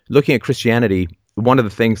looking at Christianity, one of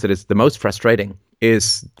the things that is the most frustrating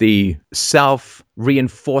is the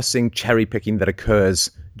self-reinforcing cherry-picking that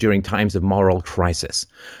occurs during times of moral crisis.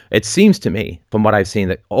 It seems to me, from what I've seen,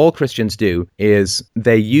 that all Christians do is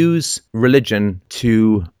they use religion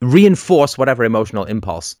to reinforce whatever emotional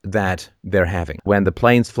impulse that they're having. When the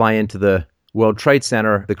planes fly into the World Trade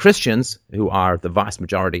Center, the Christians, who are the vast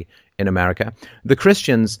majority in America, the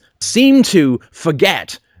Christians seem to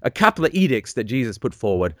forget a couple of edicts that Jesus put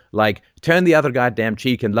forward, like turn the other goddamn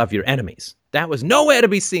cheek and love your enemies. That was nowhere to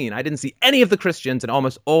be seen. I didn't see any of the Christians, and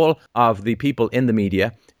almost all of the people in the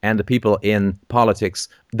media and the people in politics.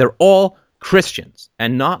 They're all Christians,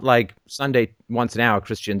 and not like Sunday once an hour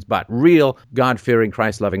Christians, but real God-fearing,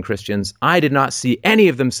 Christ-loving Christians. I did not see any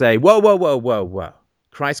of them say, whoa, whoa, whoa, whoa, whoa.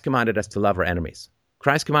 Christ commanded us to love our enemies.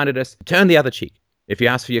 Christ commanded us to turn the other cheek. If you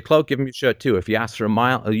ask for your cloak, give him your shirt too. If you ask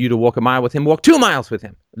for you to walk a mile with him, walk 2 miles with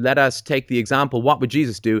him. Let us take the example. What would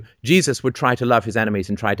Jesus do? Jesus would try to love his enemies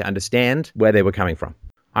and try to understand where they were coming from.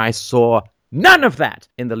 I saw none of that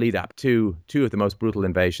in the lead up to two of the most brutal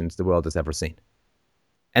invasions the world has ever seen.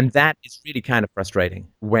 And that is really kind of frustrating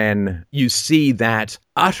when you see that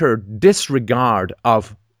utter disregard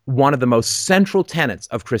of one of the most central tenets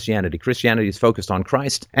of Christianity. Christianity is focused on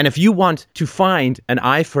Christ. And if you want to find an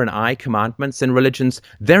eye for an eye commandments in religions,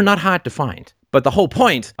 they're not hard to find. But the whole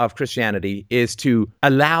point of Christianity is to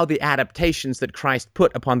allow the adaptations that Christ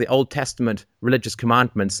put upon the Old Testament religious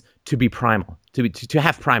commandments to be primal, to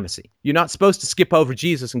have primacy. You're not supposed to skip over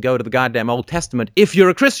Jesus and go to the goddamn Old Testament if you're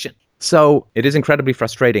a Christian. So it is incredibly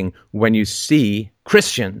frustrating when you see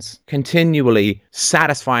Christians continually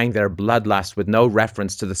satisfying their bloodlust with no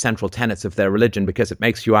reference to the central tenets of their religion, because it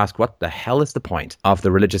makes you ask, what the hell is the point of the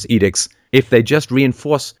religious edicts if they just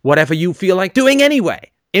reinforce whatever you feel like doing anyway?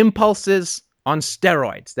 Impulses on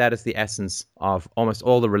steroids. That is the essence of almost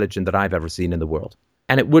all the religion that I've ever seen in the world.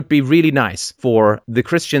 And it would be really nice for the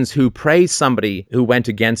Christians who praise somebody who went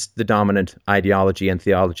against the dominant ideology and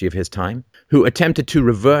theology of his time, who attempted to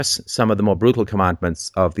reverse some of the more brutal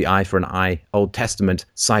commandments of the eye for an eye Old Testament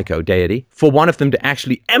psycho-deity, for one of them to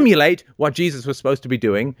actually emulate what Jesus was supposed to be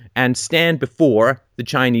doing and stand before the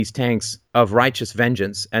Chinese tanks of righteous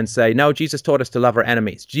vengeance and say, no, Jesus taught us to love our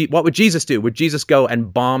enemies. What would Jesus do? Would Jesus go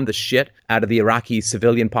and bomb the shit out of the Iraqi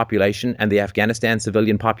civilian population and the Afghanistan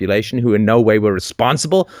civilian population who in no way were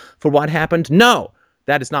responsible for what happened? No,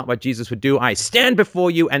 that is not what Jesus would do. I stand before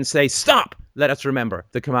you and say, stop. Let us remember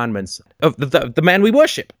the commandments of the man we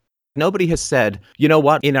worship. Nobody has said, you know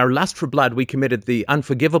what, in our lust for blood, we committed the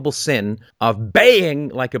unforgivable sin of baying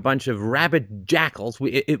like a bunch of rabid jackals,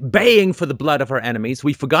 baying for the blood of our enemies.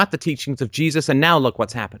 We forgot the teachings of Jesus, and now look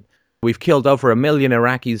what's happened. We've killed over 1 million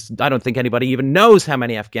Iraqis. I don't think anybody even knows how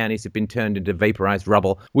many Afghanis have been turned into vaporized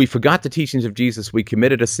rubble. We forgot the teachings of Jesus. We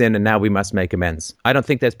committed a sin, and now we must make amends. I don't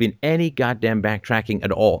think there's been any goddamn backtracking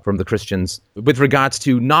at all from the Christians with regards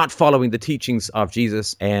to not following the teachings of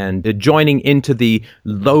Jesus and joining into the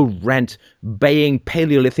low-rent, baying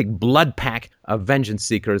Paleolithic blood pack of vengeance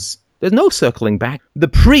seekers. There's no circling back. The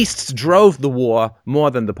priests drove the war more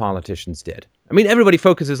than the politicians did. I mean, everybody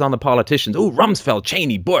focuses on the politicians. Oh, Rumsfeld,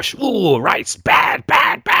 Cheney, Bush. Oh, Rice, bad,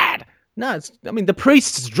 bad, bad. No, the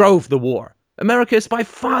priests drove the war. America is by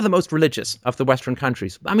far the most religious of the Western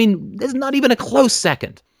countries. I mean, there's not even a close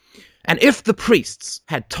second. And if the priests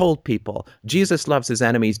had told people, Jesus loves his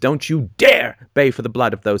enemies, don't you dare bay for the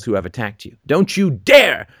blood of those who have attacked you. Don't you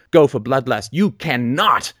dare go for bloodlust. You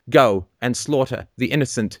cannot go and slaughter the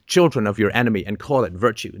innocent children of your enemy and call it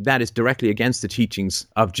virtue. That is directly against the teachings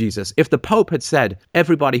of Jesus. If the Pope had said,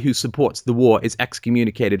 everybody who supports the war is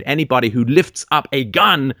excommunicated, anybody who lifts up a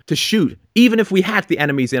gun to shoot, even if we had the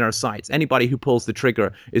enemies in our sights, anybody who pulls the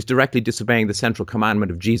trigger is directly disobeying the central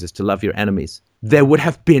commandment of Jesus to love your enemies, there would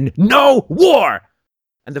have been no war.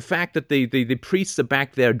 And the fact that the priests are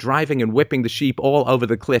back there driving and whipping the sheep all over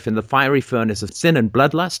the cliff in the fiery furnace of sin and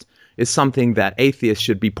bloodlust is something that atheists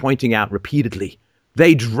should be pointing out repeatedly.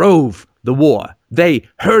 They drove the war. They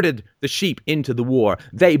herded the sheep into the war.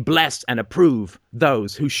 They bless and approve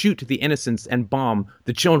those who shoot the innocents and bomb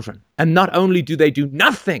the children. And not only do they do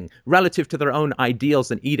nothing relative to their own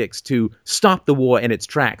ideals and edicts to stop the war in its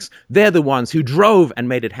tracks, they're the ones who drove and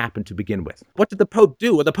made it happen to begin with. What did the Pope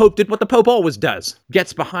do? Well, the Pope did what the Pope always does.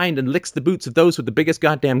 Gets behind and licks the boots of those with the biggest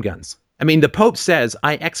goddamn guns. I mean, the Pope says,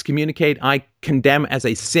 I excommunicate, I condemn as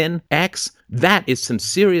a sin X. That is some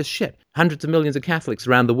serious shit. Hundreds of millions of Catholics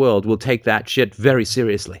around the world will take that shit very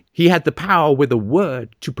seriously. He had the power with a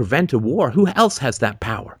word to prevent a war. Who else has that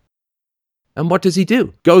power? And what does he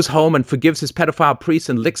do? Goes home and forgives his pedophile priests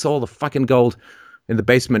and licks all the fucking gold in the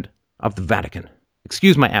basement of the Vatican.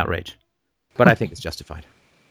 Excuse my outrage, but I think it's justified.